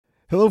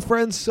Hello,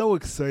 friends. So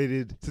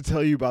excited to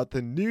tell you about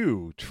the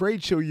new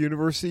Trade Show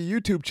University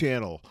YouTube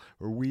channel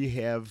where we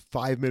have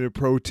 5-minute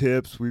pro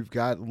tips. We've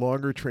got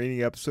longer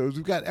training episodes.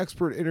 We've got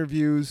expert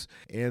interviews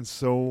and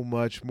so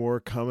much more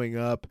coming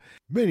up.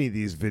 Many of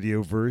these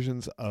video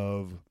versions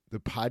of the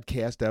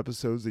podcast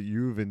episodes that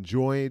you've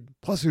enjoyed.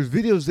 Plus, there's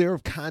videos there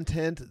of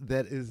content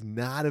that is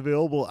not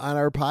available on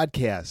our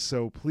podcast.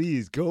 So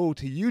please go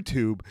to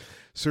YouTube,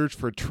 search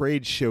for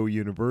Trade Show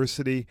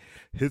University,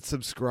 hit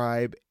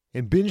subscribe,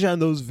 and binge on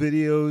those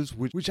videos,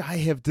 which I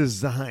have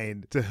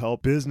designed to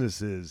help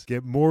businesses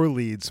get more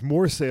leads,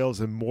 more sales,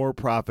 and more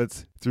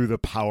profits through the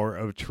power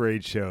of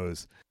trade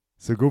shows.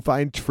 So go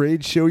find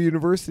Trade Show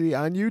University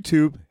on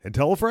YouTube and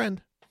tell a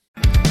friend.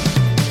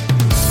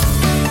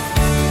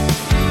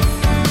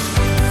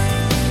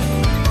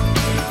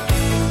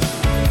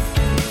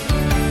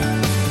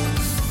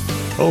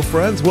 Hello,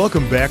 friends.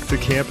 Welcome back to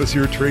Campus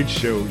Your Trade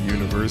Show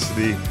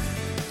University.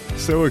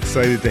 So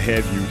excited to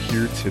have you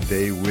here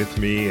today with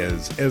me.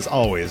 As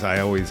always,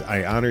 I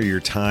honor your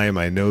time.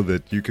 I know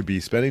that you could be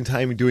spending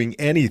time doing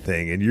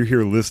anything, and you're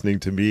here listening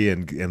to me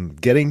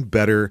and getting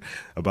better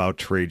about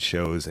trade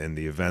shows and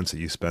the events that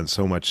you spend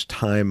so much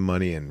time,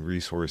 money, and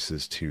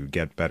resources to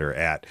get better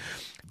at.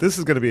 This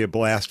is going to be a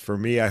blast for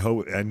me. I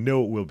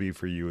know it will be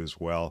for you as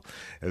well,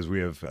 as we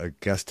have a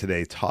guest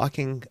today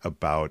talking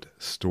about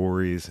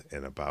stories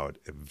and about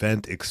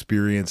event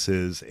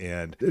experiences.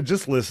 And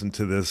just listen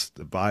to this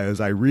bio. As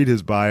I read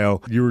his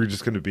bio, you are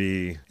just going to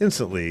be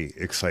instantly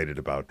excited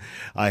about.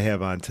 I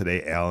have on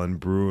today Alan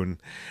Bruin.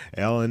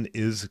 Alan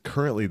is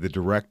currently the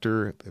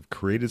Director of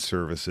Creative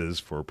Services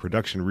for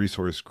Production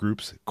Resource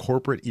Group's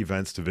Corporate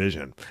Events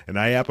Division, an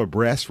IAAPA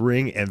Brass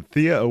Ring and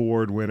Thea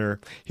Award winner.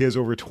 He has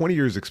over 20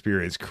 years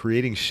experience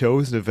creating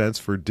shows and events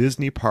for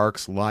Disney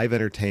Parks, Live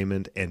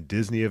Entertainment, and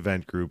Disney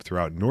Event Group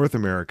throughout North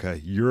America,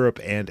 Europe,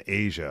 and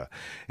Asia.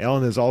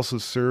 Alan has also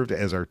served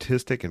as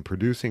artistic and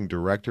producing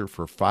director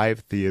for 5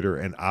 theater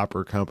and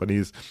opera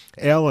companies.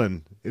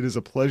 Alan, it is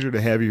a pleasure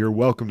to have you here.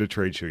 Welcome to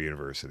Trade Show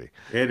University.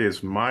 It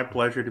is my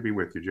pleasure to be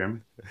with you,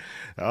 Jim.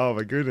 Oh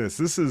my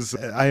goodness.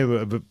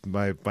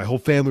 My whole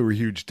family were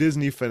huge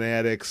Disney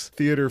fanatics,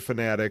 theater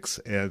fanatics,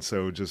 and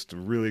so just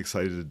really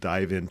excited to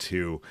dive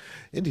into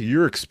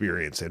your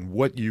experience and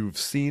what you've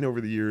seen over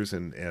the years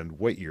and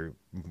what you're,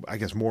 I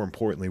guess more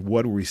importantly,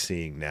 what are we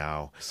seeing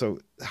now? So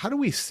how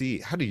do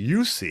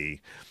you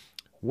see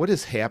what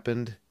has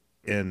happened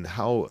and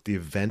how the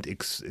event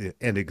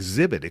and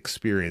exhibit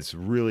experience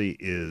really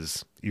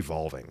is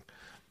evolving?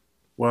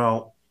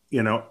 Well,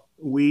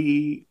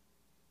 we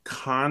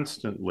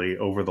constantly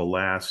over the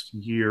last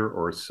year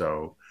or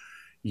so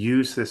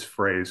use this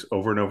phrase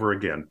over and over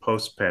again: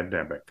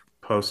 post-pandemic,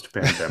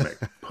 post-pandemic,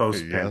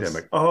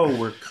 post-pandemic. Yes. Oh,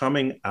 we're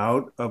coming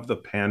out of the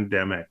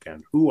pandemic,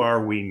 and who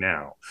are we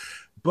now?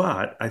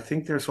 But I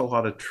think there's a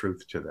lot of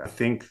truth to that. I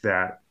think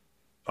that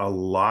a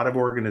lot of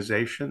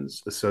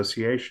organizations,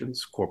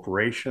 associations,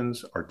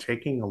 corporations are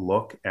taking a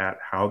look at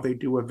how they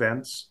do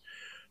events,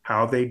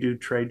 how they do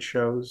trade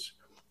shows,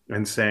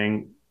 and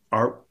saying,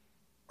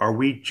 are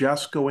we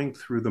just going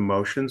through the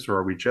motions, or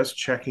are we just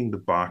checking the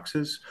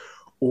boxes?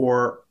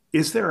 Or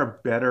is there a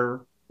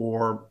better,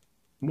 or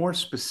more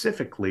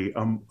specifically,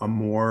 a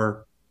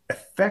more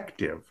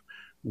effective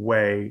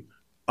way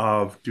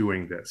of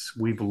doing this?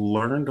 We've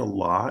learned a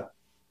lot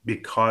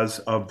because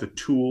of the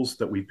tools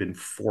that we've been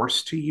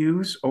forced to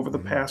use over the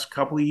past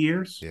couple of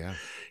years. Yeah.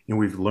 And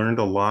we've learned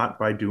a lot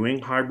by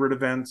doing hybrid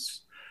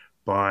events,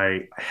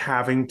 by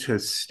having to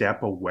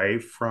step away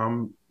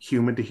from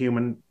human to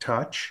human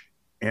touch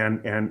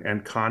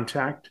and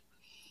contact.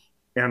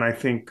 And I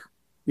think,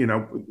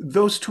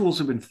 those tools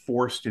have been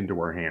forced into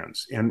our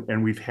hands,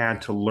 and we've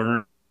had to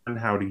learn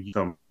how to use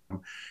them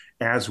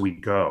as we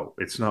go.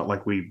 It's not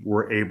like we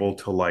were able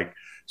to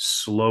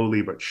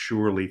slowly but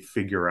surely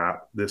figure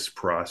out this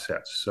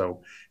process.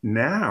 So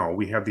now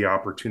we have the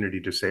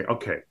opportunity to say,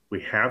 okay,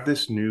 we have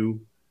this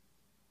new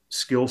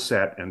skill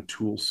set and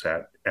tool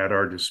set at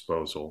our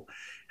disposal.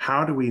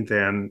 How do we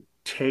then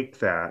take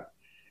that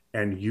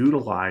and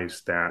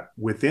utilize that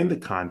within the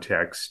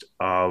context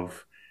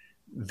of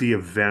the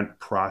event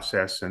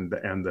process and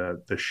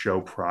the show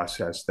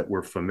process that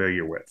we're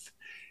familiar with?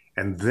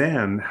 And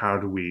then how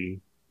do we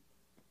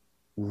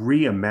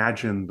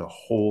reimagine the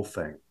whole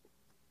thing?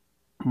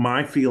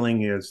 My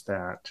feeling is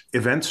that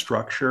event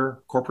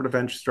structure, corporate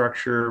event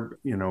structure,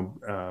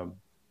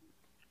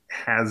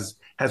 has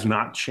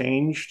not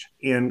changed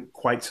in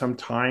quite some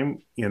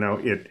time.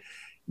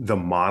 The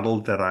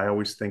model that I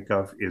always think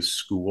of is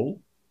school,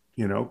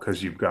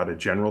 because you've got a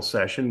general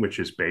session, which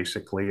is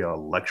basically a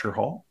lecture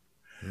hall.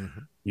 Mm-hmm.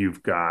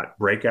 You've got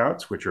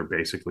breakouts, which are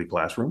basically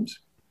classrooms,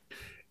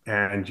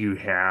 and you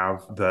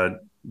have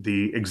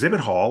the exhibit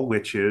hall,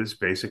 which is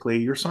basically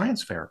your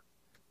science fair.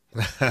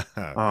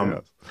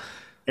 Yes.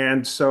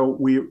 And so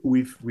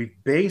we've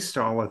based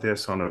all of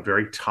this on a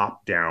very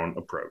top-down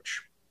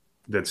approach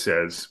that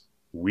says,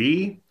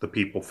 we, the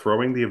people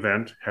throwing the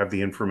event, have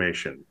the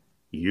information.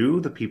 You,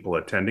 the people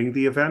attending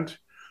the event,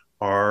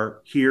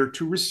 are here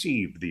to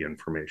receive the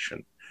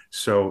information.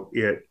 So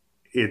it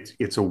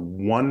it's a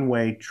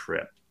one-way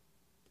trip,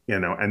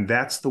 and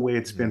that's the way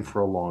it's been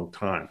for a long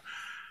time.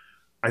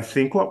 I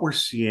think what we're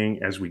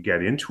seeing as we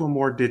get into a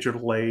more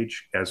digital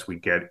age, as we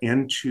get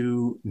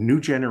into new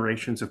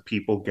generations of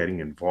people getting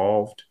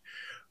involved,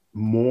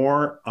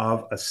 more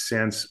of a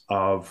sense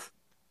of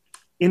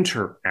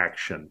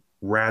interaction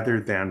rather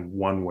than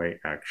one-way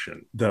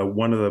action.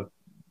 One of the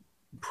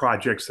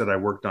projects that I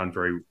worked on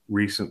very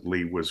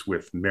recently was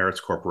with Merritt's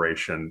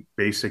Corporation,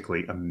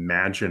 basically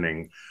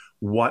imagining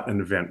what an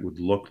event would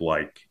look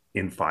like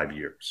in 5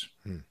 years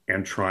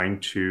and trying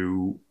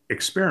to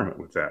experiment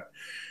with that.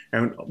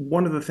 And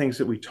one of the things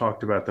that we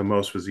talked about the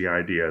most was the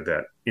idea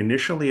that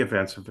initially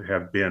events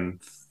have been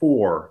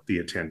for the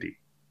attendee.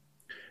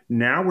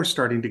 Now we're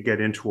starting to get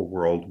into a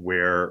world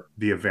where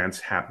the events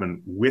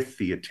happen with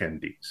the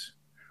attendees,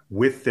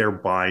 with their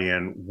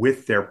buy-in,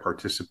 with their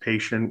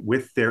participation,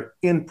 with their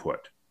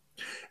input.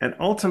 And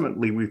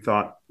ultimately, we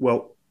thought,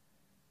 well,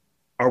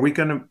 are we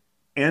going to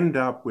end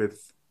up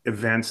with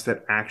events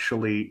that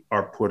actually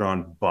are put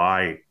on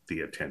by the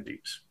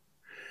attendees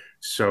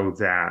so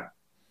that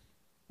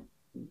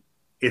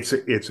it's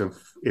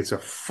a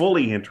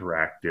fully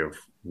interactive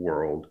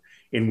world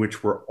in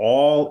which we're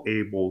all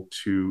able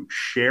to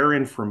share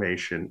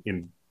information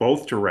in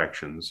both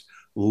directions,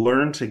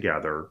 learn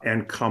together,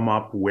 and come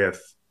up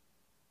with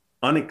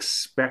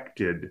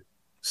unexpected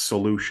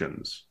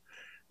solutions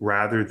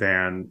rather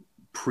than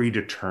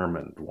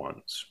predetermined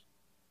ones.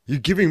 You're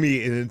giving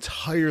me an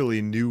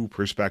entirely new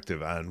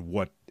perspective on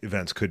what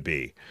events could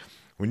be.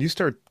 When you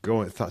start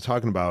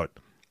talking about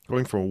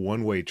going from a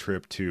one-way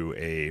trip to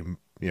an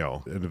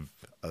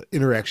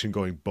interaction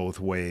going both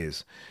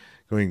ways,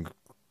 going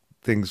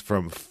things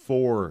from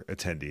for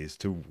attendees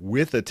to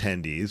with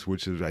attendees,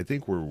 which is, I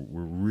think we're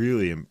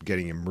really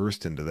getting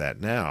immersed into that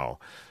now,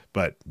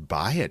 but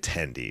by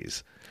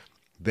attendees,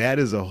 that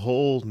is a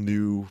whole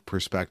new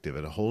perspective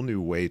and a whole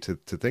new way to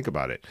think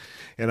about it.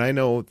 And I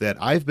know that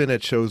I've been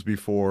at shows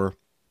before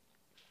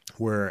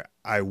where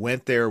I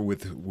went there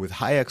with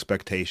high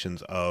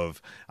expectations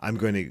of I'm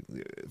going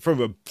to,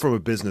 from a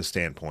business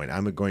standpoint,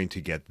 I'm going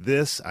to get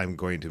this, I'm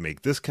going to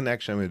make this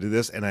connection, I'm going to do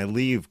this, and I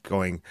leave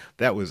going,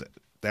 that was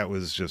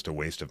just a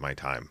waste of my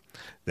time.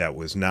 It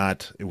was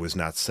not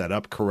set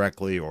up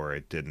correctly, or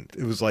it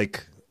was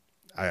like,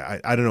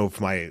 I don't know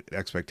if my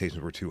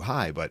expectations were too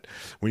high, but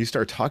when you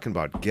start talking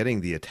about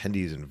getting the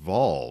attendees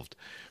involved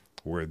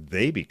where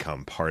they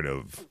become part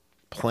of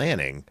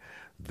planning,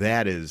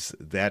 that is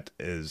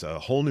a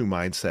whole new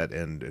mindset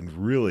and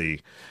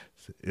really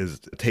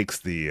takes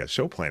the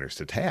show planners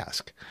to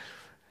task.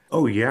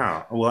 Oh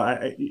yeah.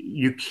 Well,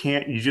 you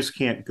just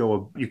can't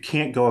go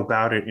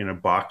about it in a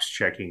box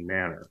checking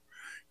manner.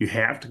 You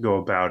have to go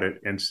about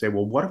it and say,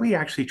 well, what are we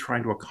actually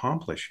trying to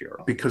accomplish here?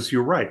 Because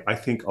you're right. I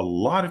think a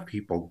lot of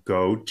people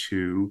go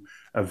to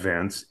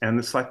events and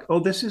it's like,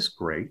 oh, this is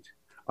great.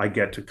 I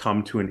get to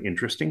come to an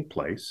interesting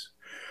place.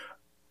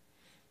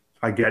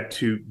 I get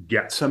to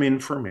get some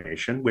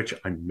information, which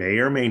I may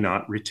or may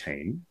not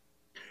retain.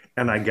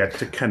 And I get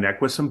to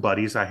connect with some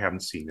buddies I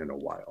haven't seen in a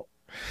while.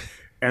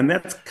 And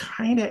that's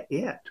kind of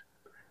it.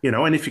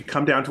 And if you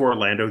come down to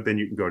Orlando, then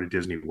you can go to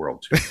Disney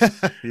World too.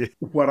 Yeah.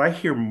 What I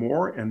hear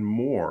more and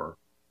more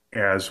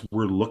as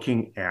we're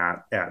looking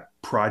at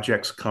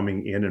projects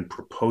coming in and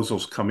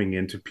proposals coming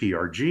into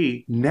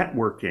PRG,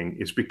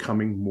 networking is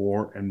becoming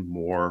more and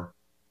more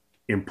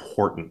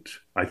important,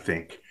 I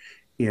think,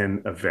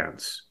 in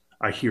events.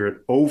 I hear it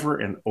over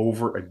and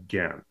over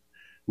again.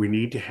 We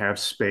need to have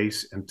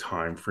space and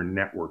time for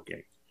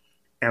networking.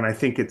 And I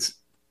think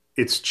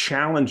it's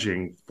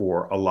challenging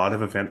for a lot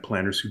of event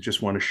planners who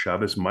just want to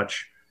shove as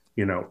much,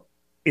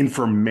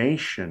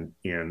 information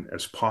in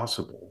as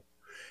possible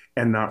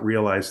and not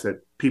realize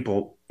that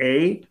people,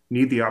 A,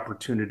 need the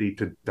opportunity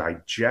to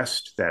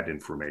digest that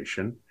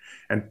information.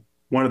 And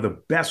one of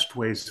the best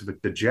ways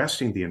of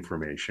digesting the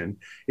information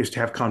is to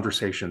have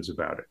conversations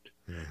about it.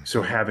 Mm-hmm.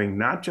 So having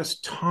not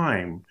just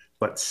time,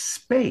 but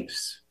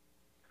space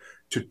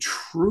to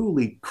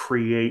truly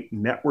create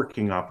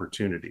networking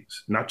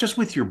opportunities, not just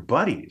with your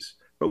buddies,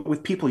 but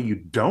with people you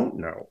don't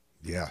know.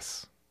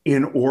 Yes.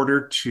 In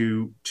order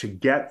to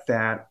get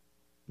that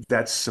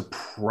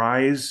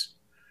surprise,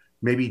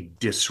 maybe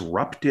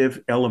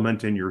disruptive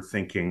element in your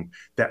thinking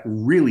that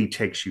really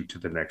takes you to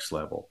the next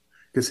level.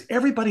 Because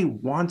everybody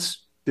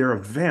wants their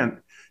event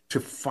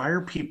to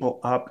fire people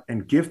up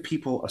and give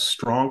people a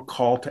strong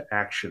call to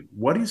action.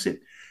 What is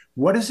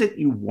it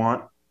you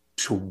want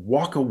to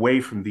walk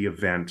away from the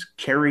event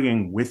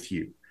carrying with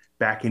you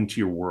back into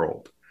your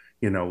world?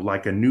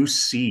 Like a new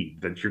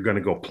seed that you're going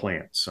to go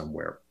plant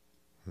somewhere.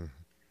 Mm-hmm.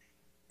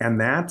 And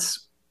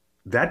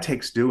that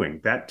takes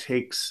doing. That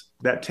takes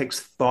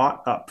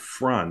thought up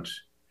front.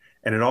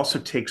 And it also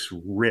takes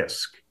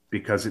risk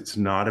because it's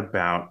not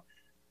about,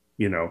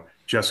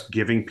 just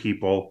giving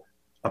people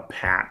a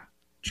pat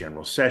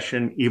general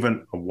session,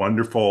 even a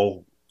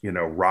wonderful,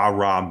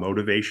 rah-rah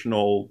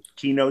motivational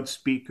keynote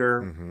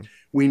speaker. Mm-hmm.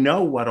 We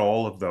know what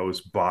all of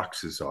those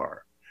boxes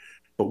are.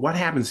 But what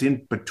happens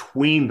in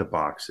between the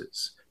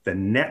boxes? the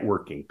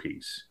networking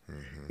piece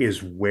Mm-hmm.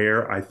 is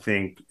where I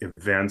think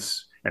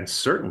events and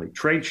certainly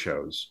trade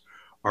shows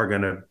are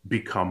going to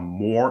become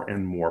more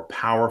and more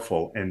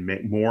powerful and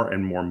more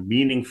and more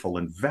meaningful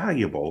and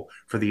valuable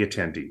for the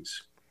attendees.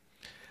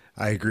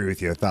 I agree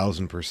with you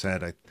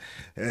 1,000%.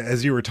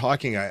 As you were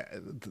talking,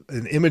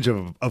 an image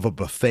of a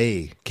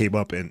buffet came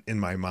up in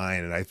my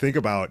mind, and I think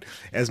about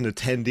as an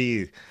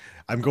attendee,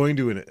 I'm going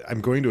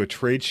to a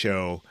trade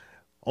show,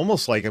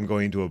 almost like I'm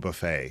going to a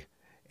buffet,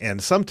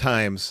 and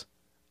sometimes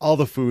all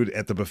the food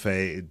at the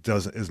buffet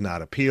doesn't is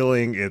not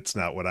appealing. It's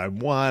not what I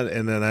want,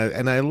 and then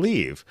I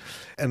leave,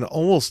 and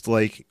almost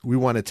like we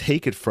want to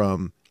take it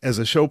from as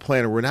a show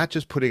planner. We're not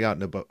just putting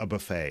out a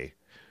buffet,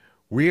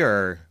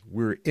 we're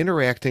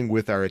interacting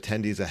with our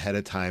attendees ahead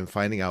of time,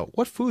 finding out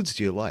what foods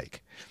do you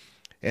like,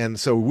 and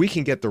so we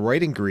can get the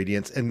right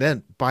ingredients. And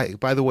then by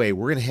the way,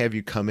 we're going to have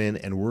you come in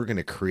and we're going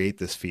to create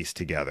this feast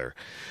together,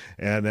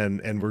 and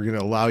we're going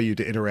to allow you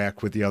to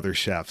interact with the other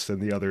chefs and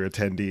the other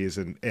attendees,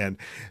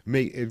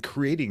 and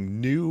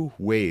creating new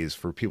ways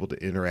for people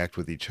to interact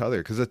with each other,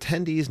 because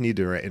attendees need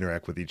to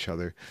interact with each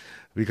other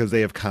because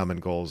they have common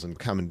goals and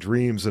common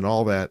dreams and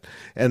all that,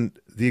 and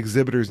the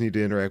exhibitors need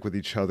to interact with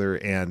each other.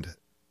 And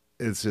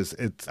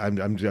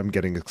I'm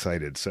getting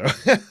excited so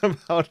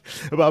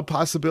about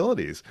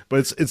possibilities,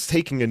 but it's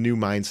taking a new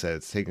mindset.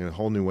 It's taking a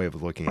whole new way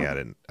of looking at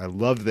it. And I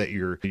love that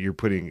you're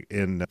putting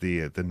in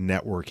the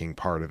networking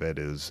part of it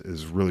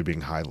is really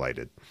being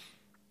highlighted.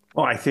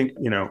 Well, I think,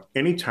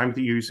 anytime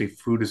that you use a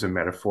food as a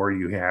metaphor,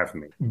 you have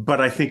me. But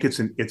I think it's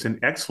an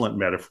excellent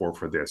metaphor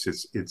for this.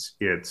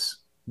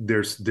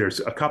 There's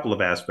a couple of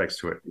aspects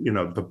to it.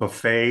 The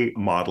buffet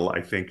model,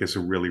 I think, is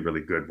a really,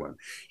 really good one.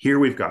 Here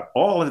we've got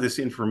all of this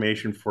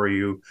information for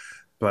you,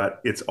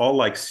 but it's all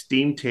like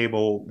steam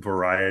table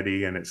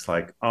variety. And it's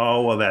like,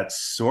 oh, well, that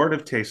sort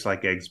of tastes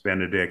like Eggs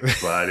Benedict,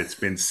 but it's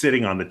been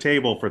sitting on the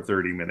table for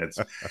 30 minutes,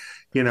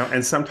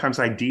 and sometimes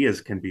ideas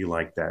can be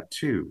like that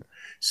too.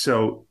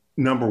 So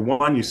number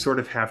one, you sort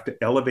of have to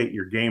elevate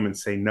your game and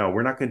say, no,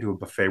 we're not going to do a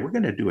buffet. We're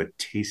going to do a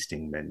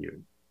tasting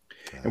menu.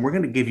 And we're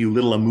going to give you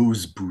little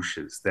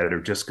amuse-bouches that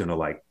are just going to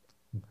like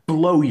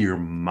blow your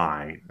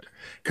mind,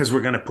 because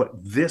we're going to put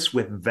this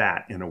with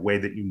that in a way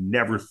that you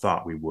never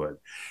thought we would.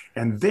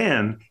 And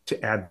then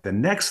to add the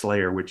next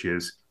layer, which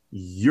is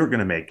you're going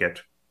to make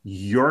it,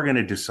 you're going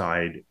to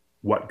decide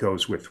what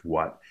goes with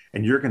what,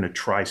 and you're going to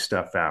try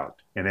stuff out.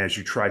 And as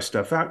you try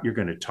stuff out, you're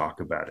going to talk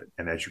about it.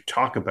 And as you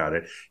talk about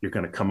it, you're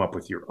going to come up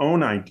with your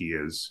own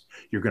ideas.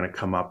 You're going to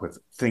come up with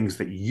things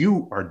that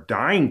you are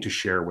dying to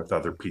share with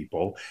other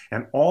people.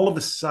 And all of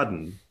a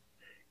sudden,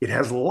 it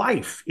has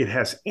life, it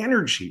has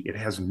energy, it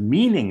has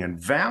meaning and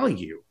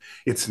value.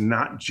 It's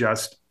not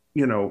just,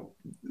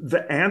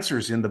 the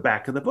answers in the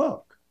back of the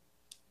book.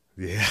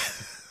 Yeah.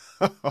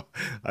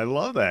 I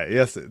love that.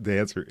 Yes, the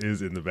answer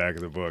is in the back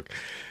of the book.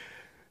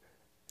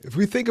 If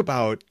we think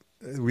about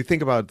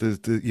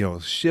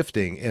the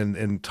shifting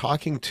and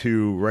talking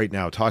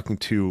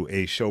to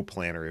a show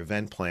planner,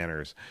 event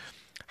planners,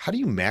 how do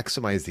you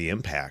maximize the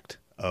impact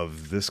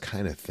of this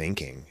kind of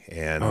thinking?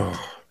 And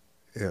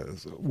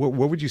what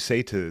would you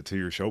say to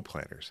your show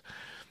planners?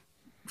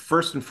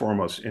 First and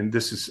foremost, and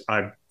this is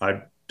I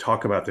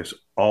talk about this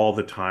all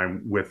the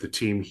time with the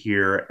team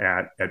here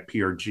at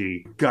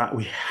PRG.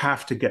 We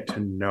have to get to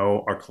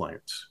know our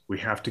clients. We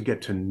have to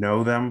get to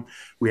know them.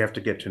 We have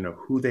to get to know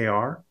who they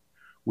are.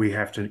 We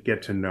have to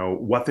get to know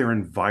what their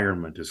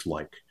environment is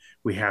like.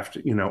 We have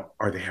to,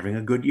 are they having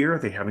a good year? Are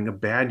they having a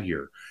bad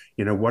year?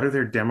 What are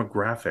their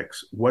demographics?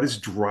 What is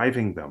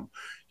driving them?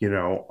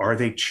 Are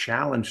they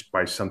challenged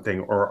by something,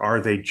 or are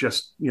they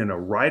just,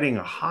 riding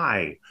a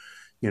high?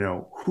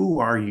 Who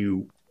are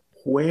you?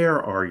 Where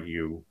are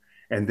you?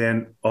 And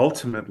then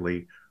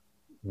ultimately,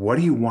 what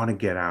do you want to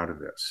get out of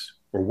this?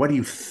 Or what do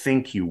you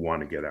think you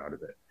want to get out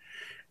of it?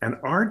 And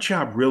our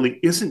job really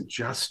isn't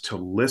just to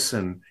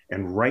listen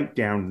and write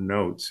down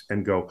notes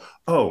and go,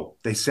 oh,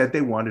 they said they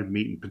wanted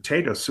meat and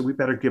potatoes, so we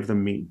better give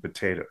them meat and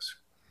potatoes.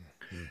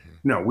 Mm-hmm.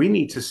 No, we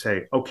need to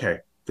say, okay,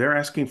 they're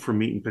asking for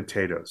meat and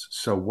potatoes.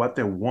 So what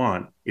they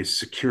want is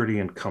security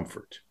and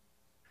comfort.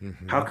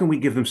 Mm-hmm. How can we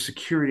give them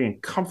security and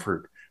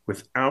comfort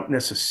without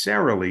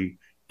necessarily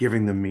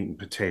giving them meat and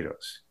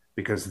potatoes?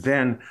 Because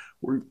then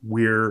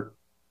we're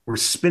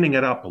spinning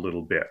it up a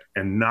little bit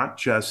and not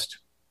just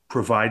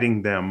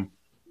providing them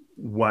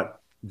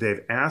what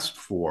they've asked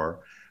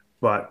for,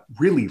 but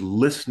really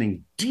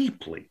listening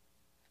deeply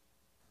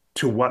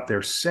to what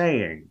they're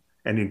saying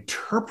and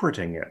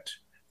interpreting it.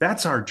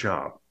 That's our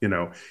job,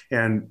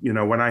 And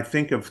when I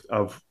think of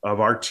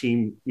our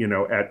team,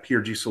 at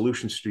PRG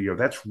Solution Studio,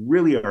 that's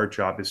really our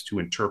job, is to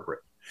interpret.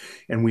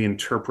 And we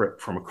interpret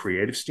from a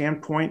creative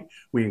standpoint,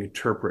 we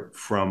interpret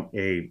from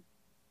a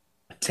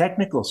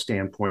technical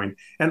standpoint,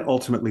 and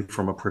ultimately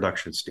from a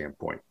production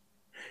standpoint,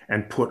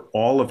 and put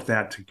all of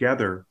that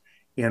together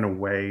in a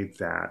way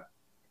that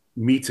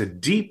meets a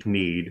deep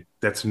need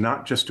that's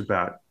not just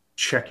about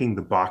checking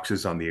the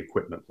boxes on the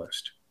equipment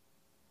list.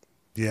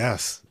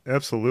 Yes,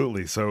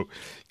 absolutely. So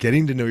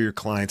getting to know your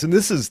clients, and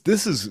this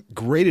is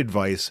great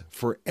advice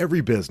for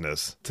every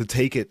business to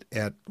take it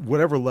at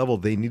whatever level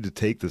they need to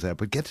take this at,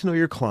 but get to know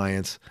your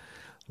clients,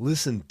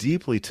 listen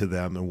deeply to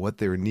them and what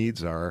their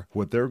needs are,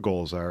 what their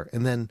goals are,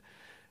 and then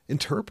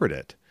interpret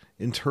it.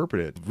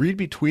 Interpret it. Read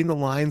between the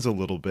lines a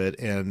little bit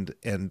and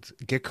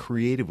get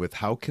creative with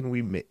how can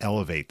we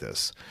elevate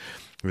this.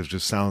 Which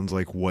just sounds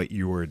like what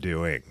you are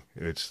doing.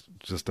 It's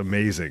just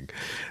amazing.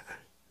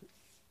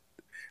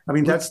 I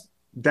mean,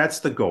 that's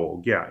the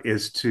goal. Yeah,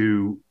 is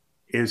to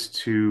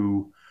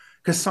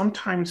because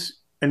sometimes,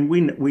 and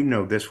we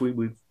know this.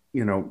 We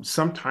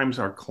sometimes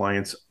our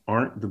clients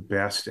aren't the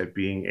best at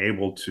being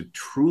able to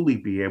truly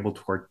be able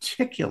to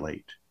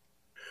articulate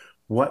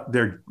what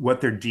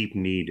their deep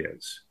need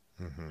is.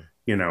 Hmm.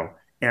 You know,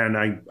 and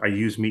I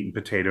use meat and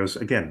potatoes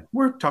again.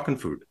 We're talking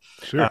food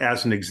Sure.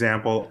 as an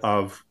example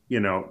of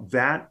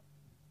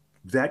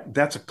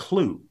that's a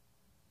clue.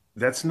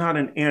 That's not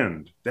an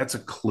end. That's a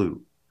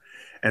clue.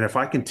 And if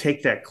I can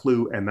take that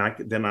clue and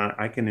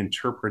I can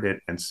interpret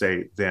it and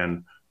say,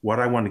 then what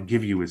I want to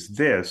give you is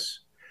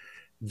this,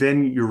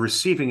 then you're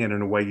receiving it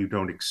in a way you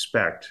don't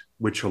expect,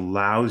 which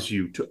allows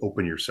you to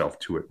open yourself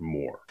to it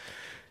more.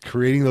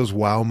 Creating those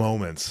wow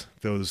moments,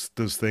 those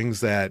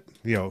things that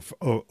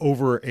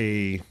over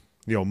a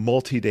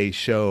multi-day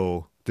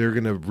show, they're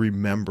going to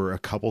remember a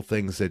couple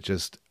things that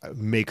just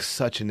make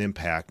such an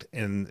impact,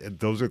 and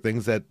those are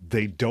things that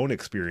they don't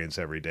experience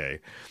every day.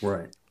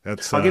 Right.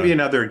 That's I'll give you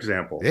another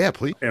example. yeah,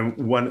 please. And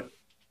one,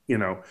 you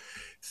know,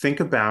 think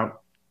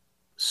about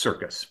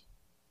circus,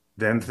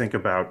 then think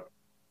about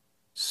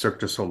Cirque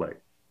du Soleil.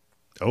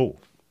 Oh,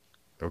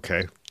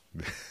 okay.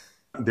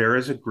 There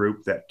is a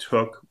group that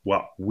took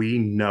what we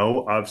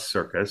know of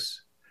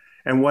circus,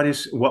 and what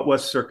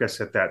was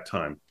circus at that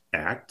time?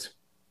 Act,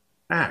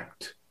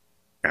 act,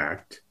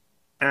 act,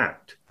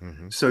 act.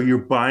 Hmm. So you're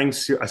buying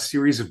a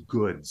series of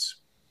goods.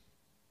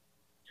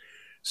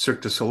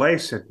 Cirque du Soleil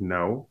said,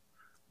 no,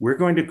 we're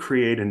going to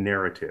create a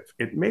narrative.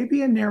 It may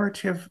be a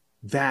narrative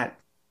that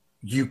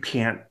you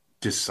can't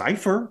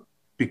decipher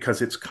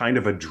because it's kind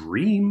of a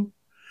dream,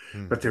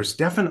 but Hmm. there's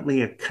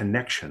definitely a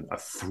connection, a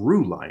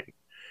through line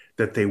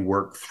that they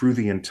work through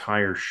the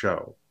entire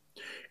show.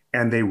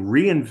 And they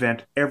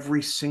reinvent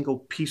every single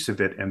piece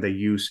of it, and they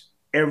use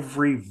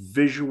every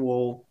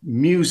visual,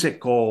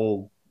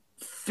 musical,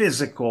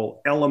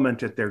 physical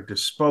element at their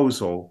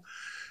disposal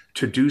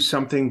to do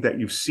something that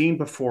you've seen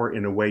before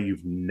in a way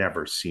you've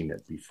never seen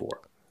it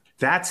before.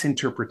 That's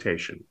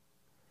interpretation,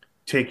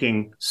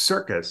 taking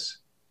circus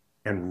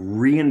and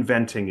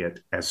reinventing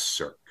it as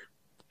Cirque.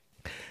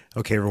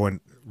 Okay,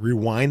 everyone,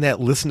 rewind that,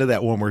 listen to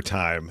that one more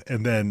time,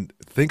 and then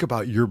think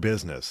about your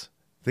business.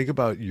 Think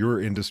about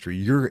your industry,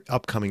 your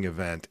upcoming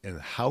event,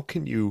 and how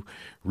can you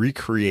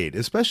recreate,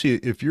 especially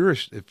if you're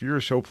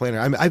a show planner.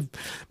 I've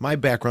my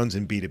background's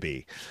in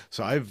B2B,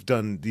 so I've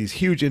done these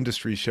huge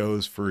industry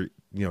shows for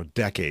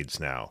decades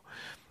now,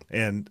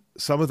 and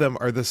some of them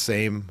are the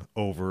same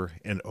over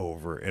and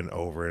over and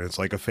over, and it's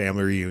like a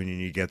family reunion.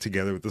 You get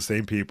together with the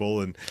same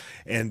people, and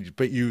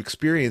but you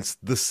experience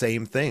the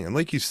same thing. And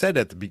like you said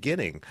at the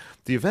beginning,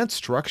 the event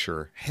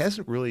structure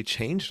hasn't really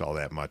changed all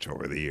that much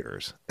over the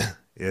years.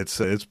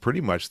 It's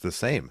pretty much the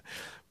same.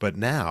 But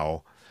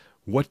now,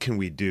 what can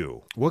we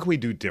do? What can we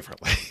do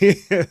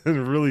differently?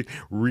 And really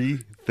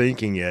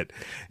rethinking it,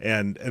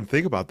 and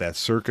think about that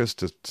circus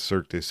to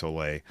Cirque du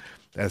Soleil.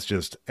 That's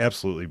just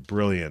absolutely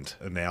brilliant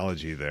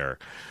analogy there.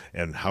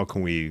 And how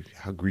we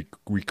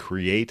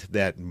create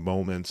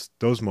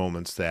those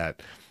moments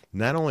that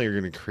not only are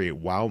going to create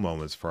wow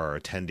moments for our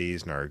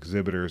attendees and our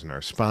exhibitors and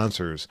our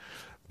sponsors,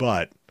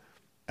 but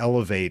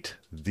elevate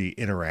the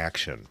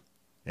interaction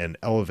and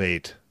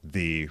elevate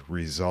the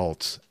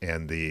results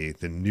and the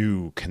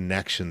new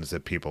connections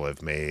that people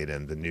have made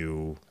and the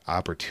new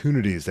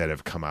opportunities that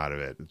have come out of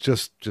it.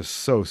 Just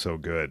so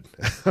good.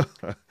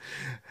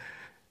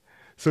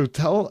 So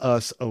tell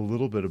us a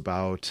little bit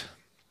about,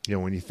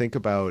 when you think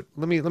about,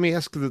 let me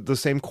ask the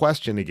same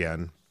question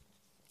again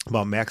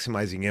about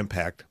maximizing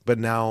impact, but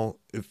now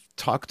if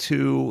talk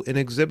to an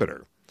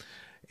exhibitor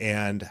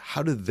and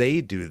how do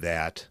they do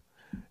that?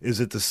 Is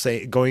it the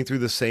same going through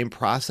the same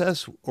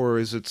process or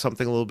is it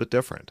something a little bit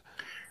different?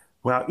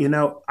 Well,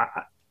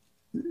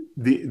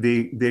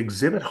 the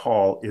exhibit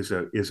hall is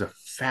a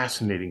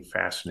fascinating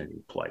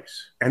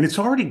place, and it's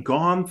already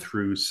gone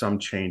through some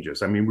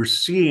changes. I mean, we're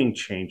seeing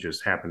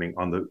changes happening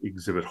on the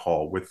exhibit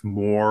hall with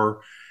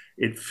more.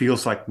 It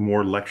feels like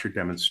more lecture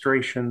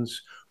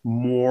demonstrations,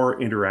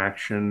 more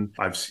interaction.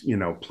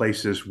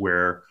 Places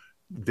where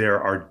there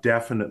are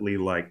definitely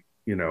like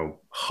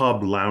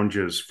hub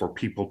lounges for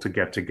people to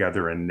get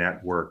together and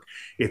network.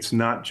 It's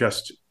not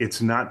just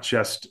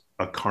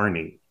a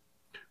carny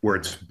where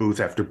it's Mhm. booth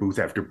after booth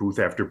after booth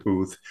after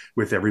booth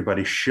with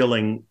everybody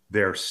shilling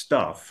their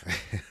stuff.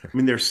 I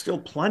mean, there's still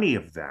plenty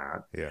of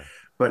that. Yeah.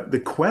 But the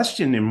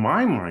question in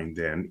my mind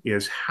then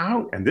is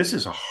how, and this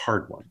is a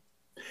hard one,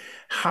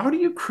 how do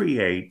you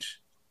create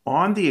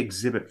on the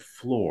exhibit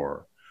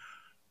floor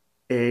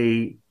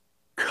a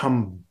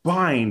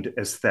combined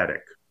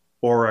aesthetic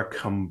or a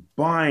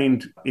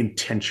combined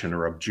intention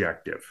or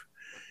objective?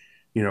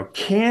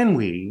 Can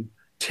we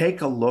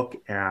take a look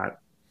at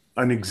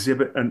an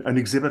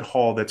exhibit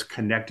hall that's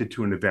connected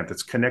to an event,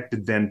 that's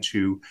connected then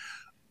to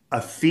a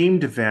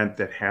themed event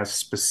that has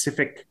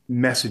specific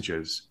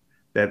messages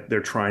that they're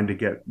trying to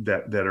get,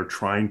 that are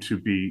trying to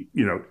be,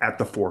 at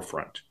the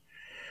forefront?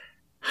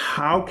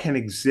 How can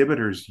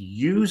exhibitors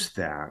use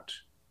that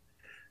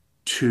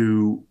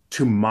to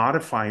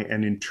modify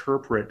and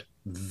interpret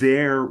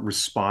their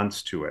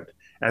response to it,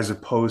 as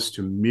opposed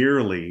to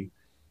merely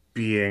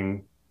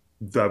being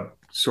the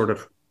sort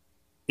of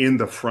in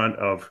the front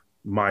of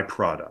my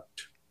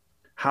product?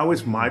 How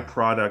is my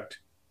product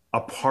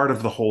a part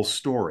of the whole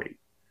story?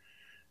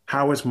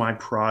 How is my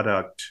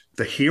product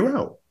the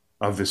hero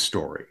of the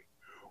story,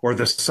 or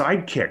the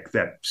sidekick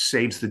that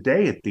saves the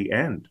day at the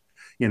end?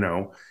 You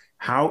know,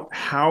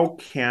 how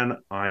can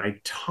I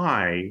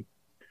tie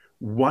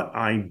what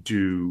I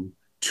do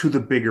to the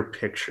bigger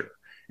picture?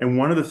 And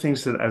one of the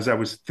things that, as I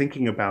was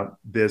thinking about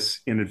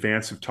this in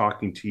advance of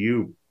talking to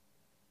you,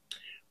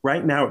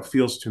 right now it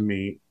feels to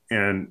me,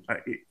 and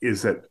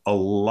is that a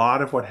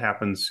lot of what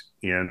happens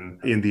in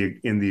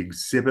the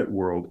exhibit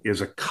world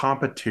is a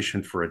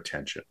competition for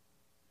attention.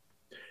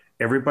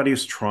 Everybody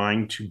is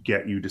trying to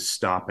get you to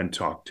stop and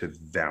talk to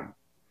them.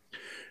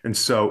 And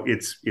so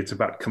it's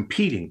about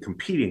competing.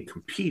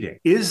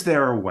 Is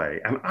there a way?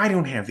 And I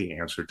don't have the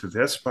answer to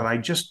this, but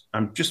I'm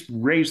just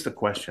raised the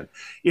question.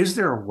 Is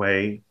there a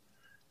way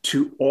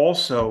to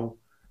also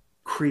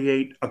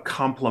create a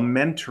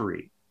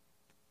complementary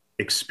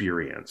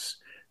experience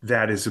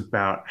that is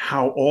about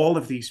how all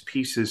of these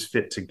pieces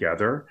fit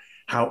together,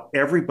 how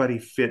everybody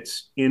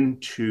fits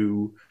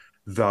into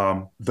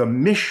the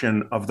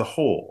mission of the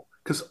whole?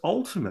 Because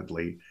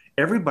ultimately,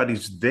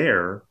 everybody's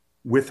there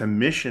with a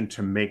mission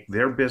to make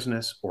their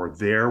business or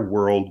their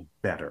world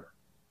better.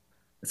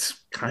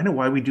 It's kind of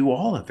why we do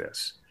all of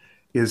this,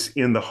 is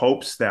in the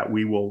hopes that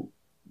we will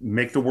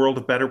make the world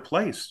a better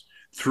place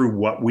through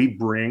what we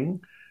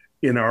bring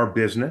in our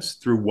business,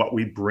 through what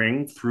we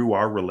bring through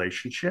our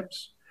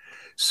relationships.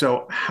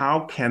 So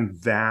how can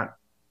that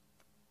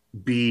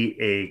be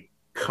a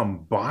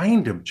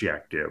combined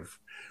objective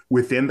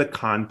within the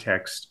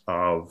context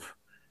of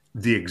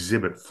the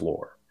exhibit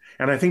floor?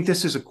 And I think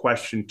this is a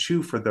question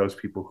too for those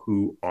people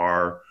who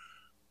are,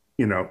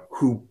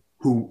 who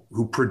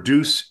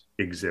produce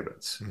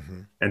exhibits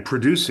and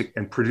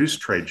produce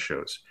trade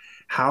shows.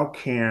 How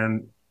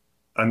can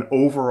an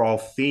overall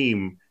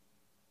theme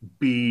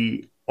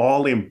be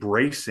all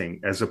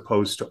embracing as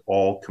opposed to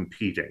all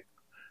competing?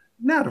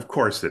 Not, of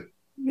course, that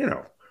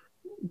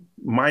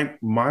my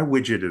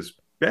widget is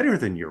better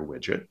than your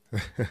widget,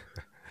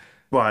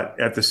 but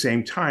at the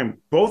same time,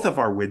 both of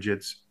our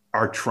widgets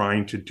are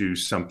trying to do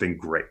something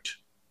great.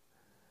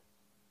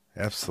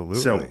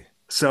 Absolutely.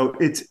 So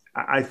it's,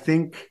 I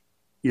think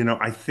the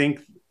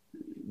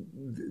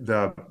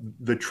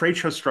trade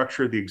show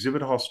structure, the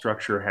exhibit hall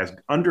structure has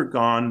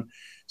undergone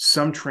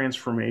some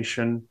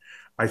transformation.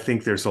 I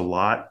think there's a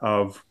lot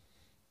of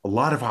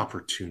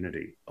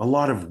opportunity, a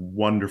lot of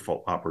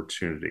wonderful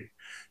opportunity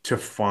to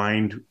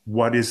find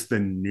what is the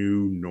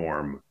new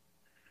norm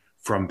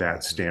from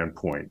that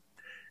standpoint.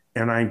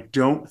 And I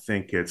don't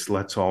think it's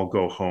let's all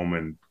go home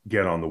and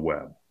get on the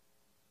web,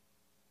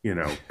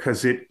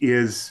 because it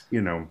is,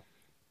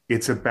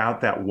 it's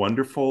about that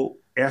wonderful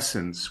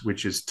essence,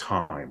 which is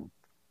time,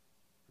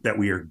 that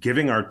we are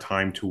giving our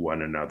time to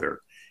one another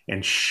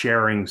and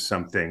sharing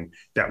something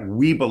that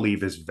we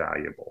believe is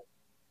valuable.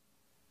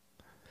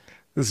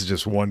 This is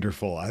just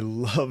wonderful. I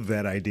love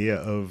that idea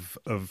of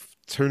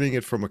turning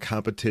it from a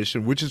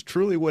competition, which is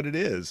truly what it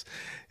is.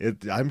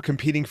 I'm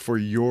competing for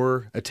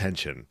your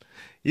attention,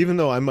 even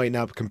though I might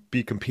not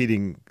be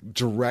competing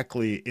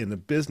directly in the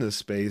business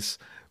space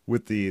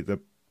with the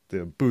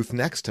booth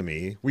next to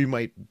me. We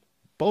might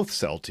both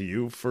sell to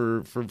you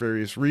for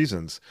various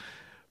reasons,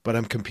 but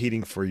I'm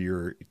competing for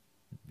your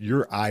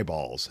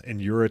eyeballs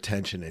and your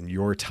attention and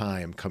your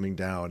time coming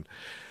down.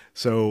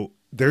 So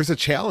there's a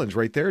challenge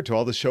right there to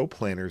all the show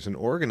planners and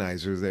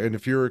organizers there. And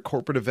if you're a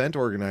corporate event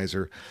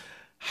organizer,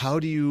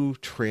 how do you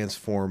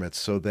transform it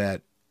so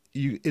that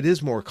it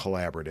is more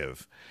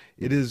collaborative?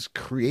 It is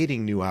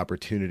creating new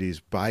opportunities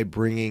by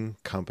bringing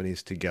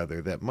companies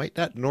together that might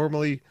not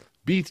normally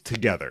be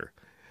together.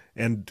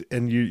 And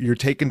you're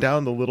taking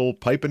down the little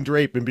pipe and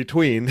drape in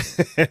between,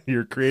 and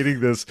you're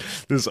creating this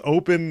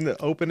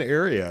open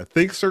area.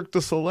 Think Cirque du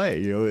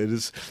Soleil. It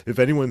is, if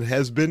anyone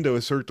has been to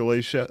a Cirque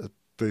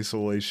du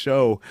Soleil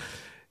show,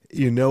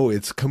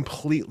 it's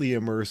completely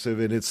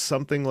immersive, and it's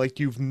something like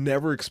you've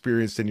never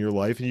experienced in your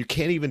life, and you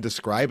can't even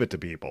describe it to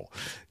people.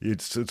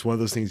 It's one of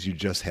those things you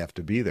just have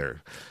to be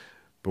there.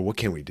 But what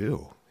can we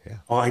do? Yeah.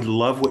 Oh, I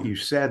love what you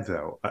said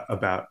though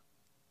about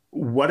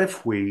what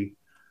if we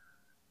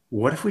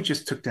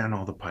just took down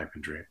all the pipe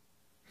and drape?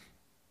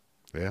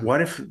 Yeah.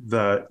 What if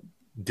the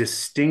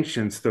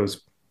distinctions,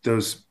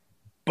 those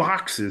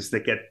boxes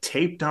that get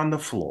taped on the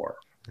floor,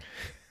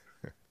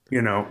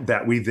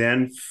 that we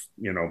then,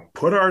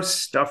 put our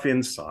stuff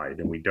inside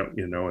and we don't,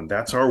 and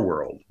that's our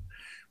world.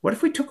 What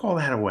if we took all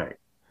that away?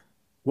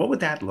 What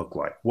would that look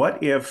like?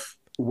 What if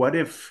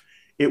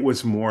it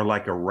was more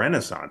like a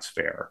Renaissance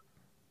fair,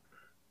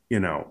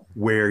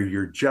 where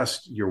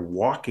you're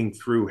walking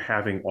through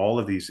having all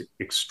of these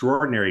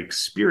extraordinary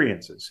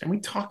experiences. And we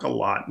talk a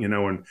lot,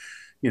 and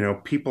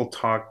people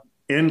talk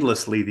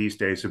endlessly these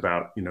days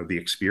about, the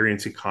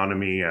experience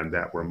economy and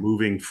that we're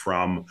moving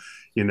from,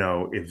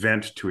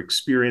 event to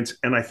experience.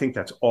 And I think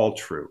that's all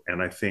true.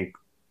 And I think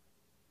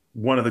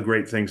one of the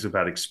great things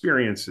about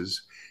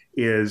experiences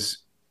is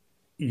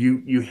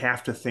you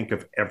have to think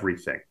of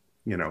everything.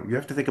 You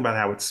have to think about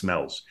how it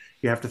smells.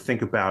 You have to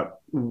think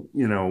about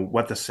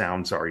what the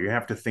sounds are. You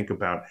have to think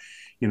about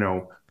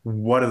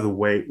what are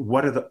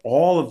the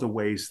all of the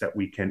ways that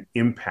we can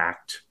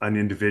impact an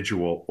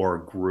individual or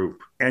a group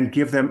and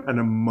give them an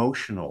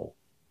emotional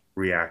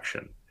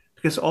reaction,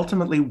 because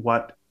ultimately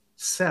what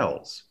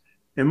sells?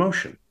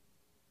 Emotion.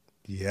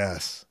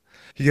 Yes.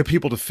 You get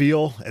people to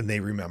feel and they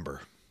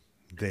remember.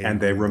 They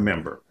And they really,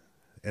 remember.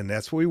 and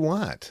that's what we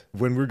want.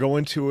 When we're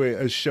going to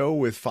a show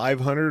with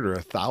 500 or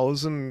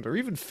 1,000 or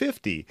even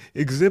 50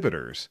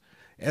 exhibitors,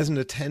 as an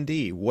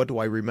attendee, what do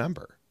I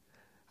remember?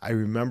 I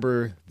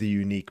remember the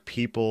unique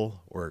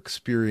people or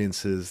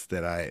experiences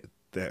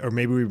or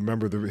maybe we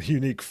remember the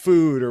unique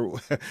food,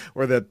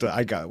 or that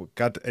I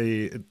got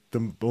the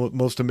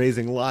most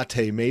amazing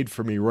latte made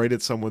for me right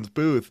at someone's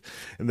booth.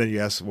 And then you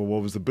ask, well,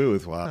 what was the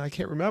booth? Well, I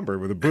can't remember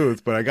with the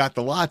booth, but I got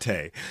the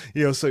latte.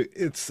 So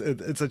it's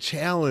a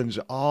challenge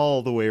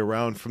all the way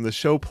around, from the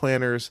show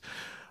planners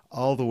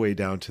all the way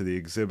down to the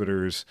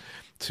exhibitors,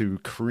 to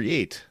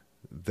create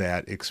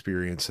that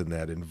experience and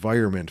that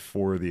environment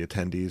for the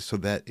attendees so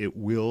that it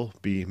will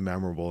be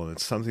memorable, and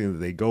it's something that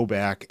they go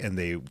back and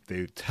they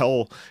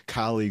tell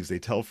colleagues, they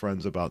tell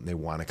friends about, and they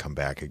want to come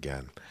back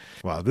again.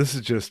 Wow, this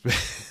is just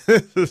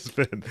this has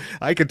been,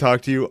 I could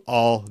talk to you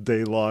all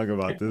day long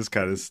about this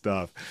kind of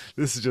stuff.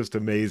 This is just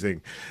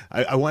amazing.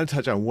 I want to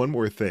touch on one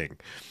more thing,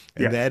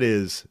 and Yeah. that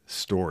is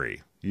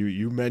story.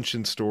 You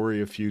mentioned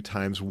story a few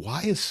times.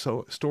 Why is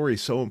story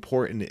so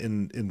important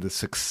in the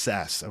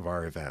success of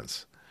our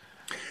events?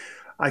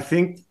 I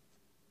think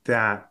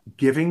that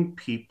giving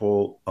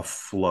people a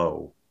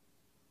flow,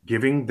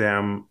 giving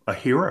them a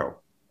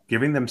hero,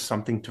 giving them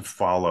something to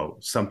follow,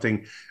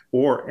 something,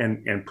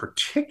 and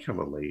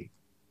particularly,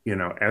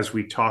 as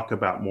we talk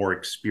about more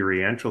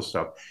experiential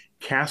stuff,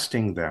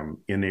 casting them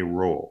in a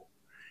role.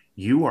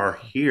 You are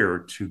here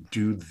to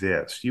do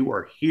this. You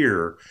are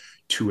here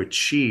to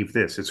achieve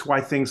this. It's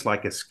why things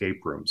like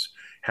escape rooms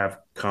have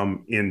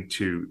come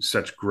into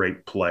such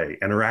great play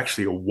and are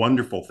actually a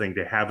wonderful thing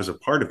to have as a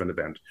part of an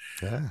event,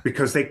 Yeah.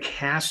 because they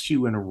cast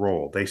you in a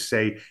role. They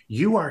say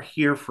you are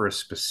here for a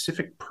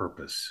specific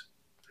purpose,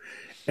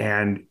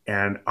 and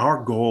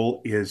our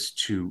goal is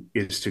to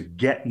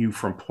get you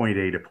from point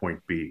A to point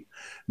B,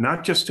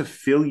 not just to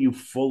fill you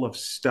full of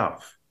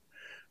stuff,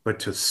 but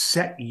to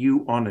set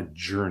you on a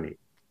journey.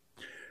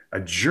 A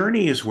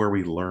journey is where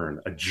we learn.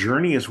 A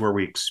journey is where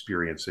we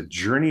experience. A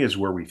journey is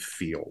where we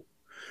feel.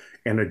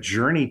 And a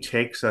journey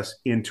takes us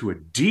into a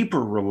deeper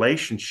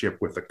relationship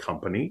with a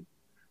company,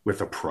 with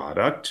a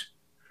product,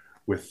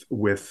 with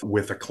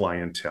a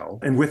clientele,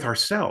 and with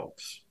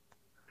ourselves.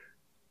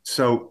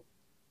 So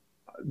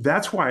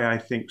that's why I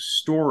think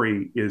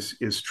story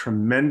is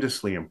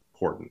tremendously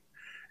important.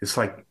 It's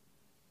like,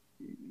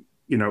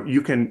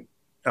 you can,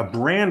 a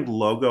brand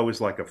logo is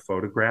like a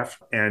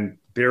photograph, and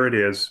there it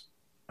is.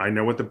 I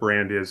know what the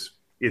brand is.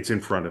 It's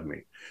in front of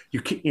me.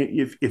 You can,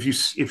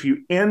 if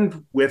you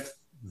end with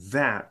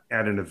that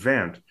at an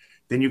event,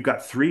 then you've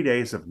got 3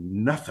 days of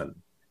nothing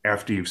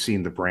after you've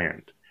seen the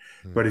brand.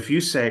 But if you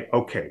say,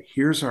 okay,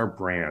 here's our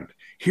brand,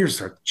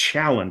 here's a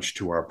challenge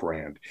to our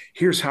brand,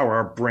 here's how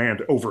our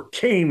brand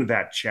overcame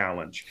that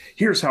challenge,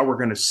 here's how we're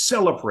going to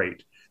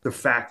celebrate the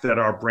fact that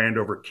our brand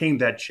overcame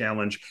that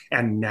challenge,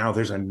 and now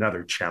there's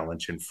another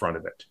challenge in front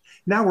of it.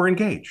 Now we're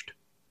engaged.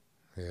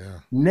 Yeah.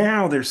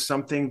 Now there's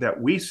something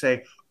that we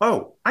say,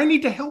 oh, I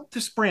need to help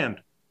this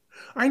brand.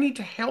 I need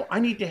to help.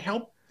 I need to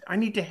help. I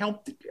need to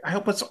help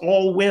us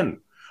all win.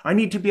 I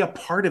need to be a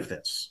part of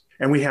this.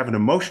 And we have an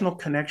emotional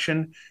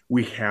connection.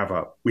 We have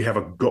a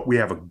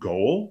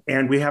goal,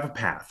 and we have a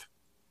path.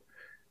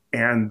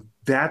 And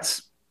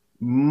that's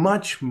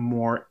much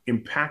more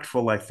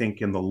impactful, I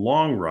think, in the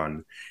long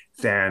run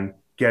than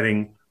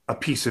getting a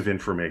piece of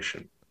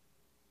information.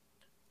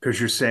 Because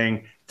you're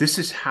saying, this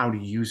is how to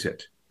use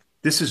it.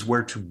 This is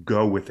where to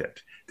go with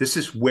it. This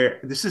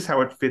is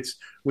how it fits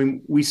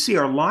when we see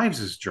our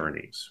lives as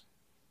journeys.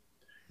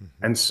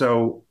 Mm-hmm. And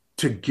so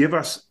to give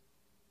us,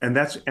 and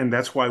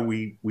that's why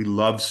we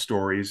love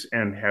stories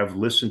and have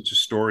listened to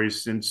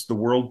stories since the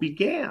world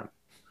began,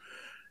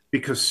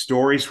 because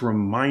stories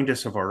remind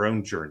us of our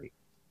own journey.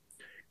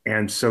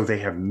 And so they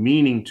have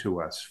meaning to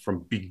us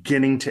from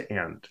beginning to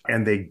end.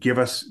 And they give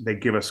us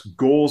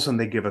goals, and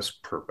they give us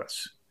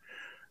purpose.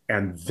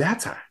 And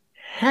that's a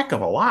heck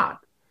of a lot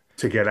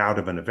to get out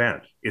of an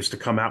event, is to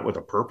come out with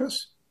a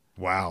purpose.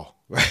 Wow.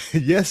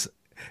 Yes.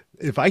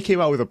 If I came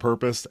out with a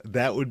purpose,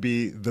 that would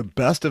be the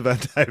best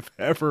event I've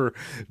ever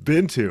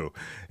been to.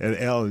 And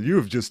Alan, you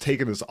have just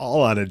taken us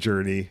all on a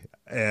journey.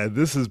 And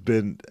this has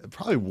been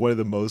probably one of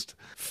the most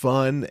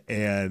fun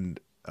and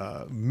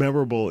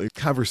memorable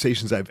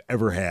conversations I've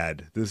ever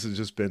had. This has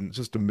just been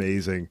just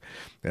amazing,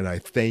 and I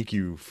thank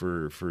you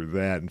for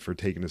that and for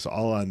taking us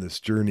all on this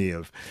journey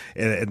of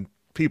and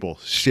people,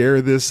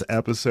 share this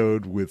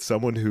episode with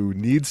someone who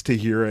needs to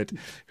hear it,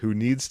 who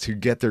needs to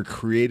get their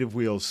creative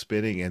wheels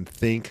spinning and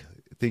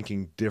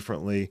thinking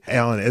differently.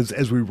 Alan,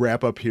 as we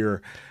wrap up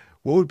here,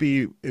 what would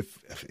be,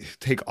 if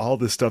take all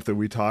the stuff that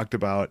we talked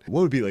about,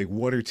 what would be like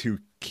one or two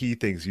key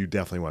things you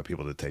definitely want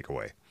people to take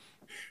away?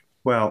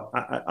 Well,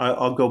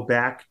 I'll go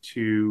back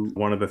to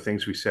one of the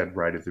things we said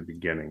right at the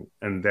beginning,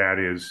 and that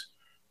is,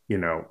 you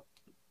know,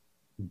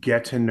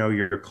 get to know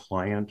your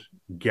client,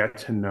 get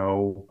to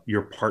know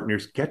your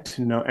partners, get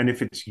to know, and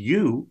if it's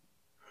you,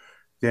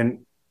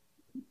 then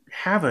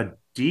have a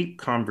deep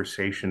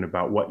conversation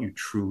about what you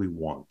truly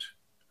want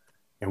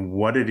and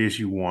what it is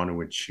you want to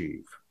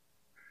achieve.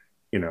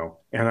 And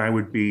I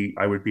would be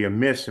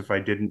amiss if I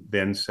didn't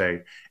then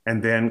say,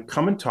 and then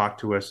come and talk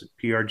to us at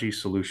PRG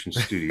Solution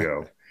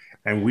Studio,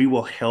 and we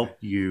will help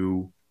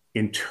you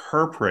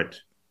interpret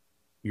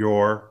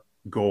your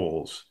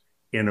goals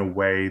in a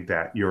way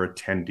that your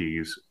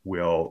attendees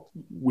will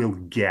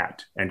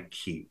get and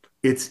keep.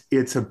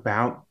 It's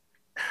about,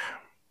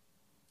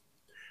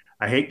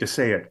 I hate to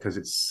say it because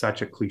it's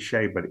such a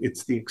cliche, but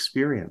it's the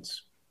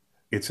experience.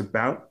 It's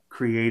about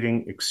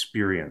creating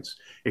experience.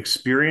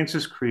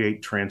 Experiences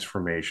create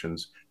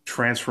transformations.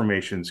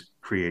 Transformations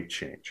create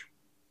change.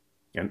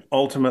 And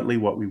ultimately,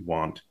 what we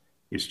want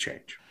is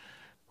change.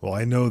 Well,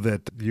 I know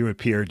that you at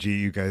PRG,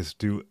 you guys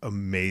do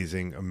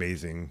amazing,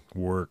 amazing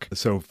work.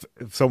 So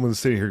if someone's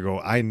sitting here go,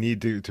 I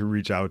need to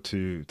reach out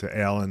to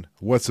Alan,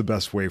 what's the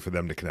best way for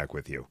them to connect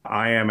with you?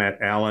 I am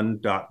at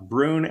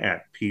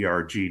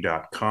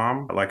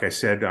alan.brune@prg.com. Like I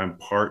said, I'm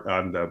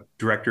the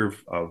director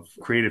of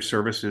creative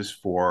services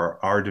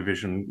for our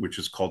division, which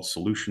is called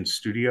Solution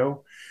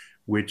Studio,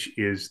 which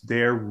is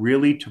there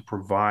really to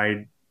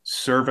provide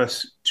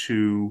service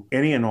to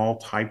any and all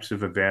types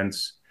of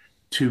events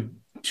to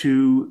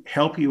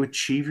help you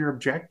achieve your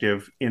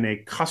objective in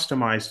a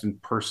customized and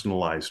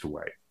personalized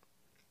way.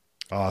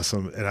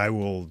 Awesome. And I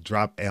will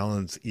drop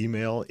Alan's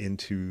email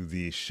into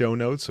the show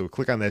notes. So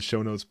click on that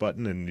show notes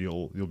button and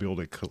you'll be able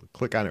to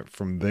click on it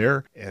from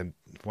there. And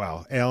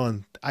wow,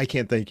 Alan, I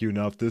can't thank you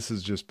enough. This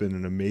has just been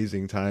an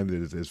amazing time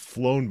that has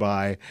flown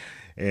by.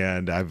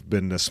 And I've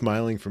been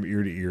smiling from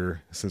ear to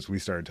ear since we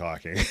started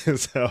talking.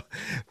 So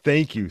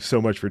thank you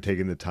so much for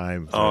taking the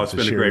time. It's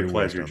been a great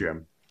pleasure,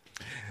 Jim.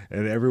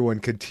 And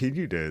everyone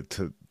continue to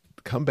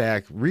come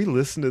back,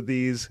 re-listen to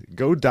these,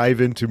 go dive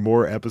into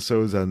more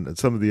episodes on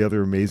some of the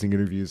other amazing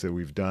interviews that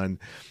we've done,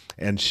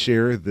 and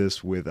share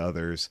this with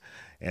others.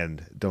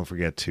 And don't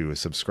forget to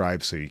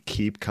subscribe so you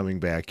keep coming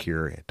back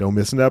here. Don't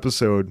miss an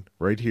episode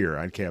right here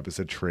on campus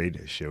at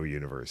Trade Show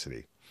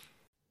University.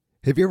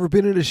 Have you ever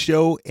been at a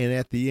show and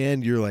at the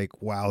end you're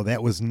like, wow,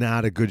 that was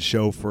not a good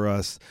show for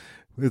us?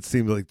 It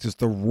seemed like just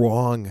the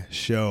wrong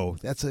show.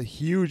 That's a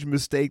huge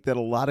mistake that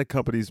a lot of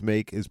companies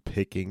make, is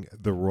picking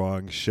the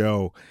wrong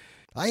show.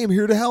 I am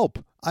here to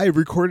help. I have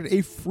recorded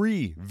a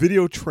free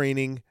video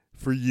training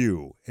for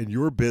you and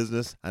your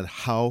business on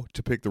how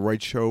to pick the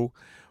right show.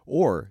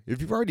 Or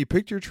if you've already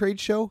picked your trade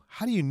show,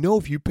 how do you know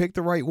if you picked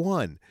the right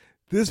one?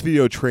 This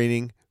video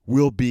training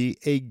will be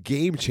a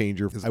game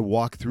changer as I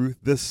walk through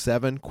the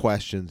 7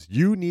 questions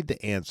you need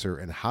to answer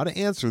and how to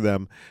answer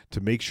them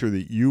to make sure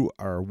that you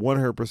are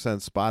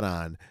 100% spot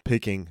on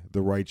picking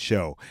the right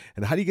show.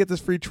 And how do you get this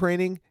free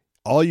training?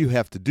 All you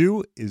have to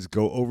do is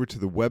go over to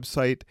the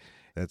website.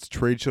 That's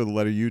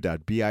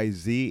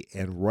tradeshow.biz,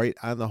 and right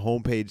on the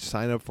homepage,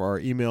 sign up for our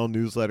email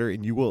newsletter,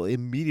 and you will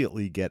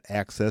immediately get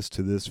access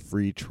to this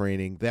free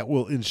training that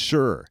will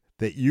ensure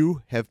that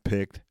you have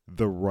picked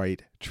the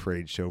right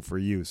trade show for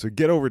you. So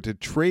get over to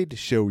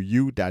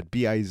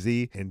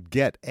tradeshowu.biz and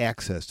get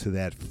access to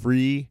that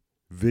free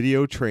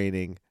video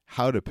training,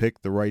 how to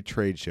pick the right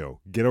trade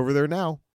show. Get over there now.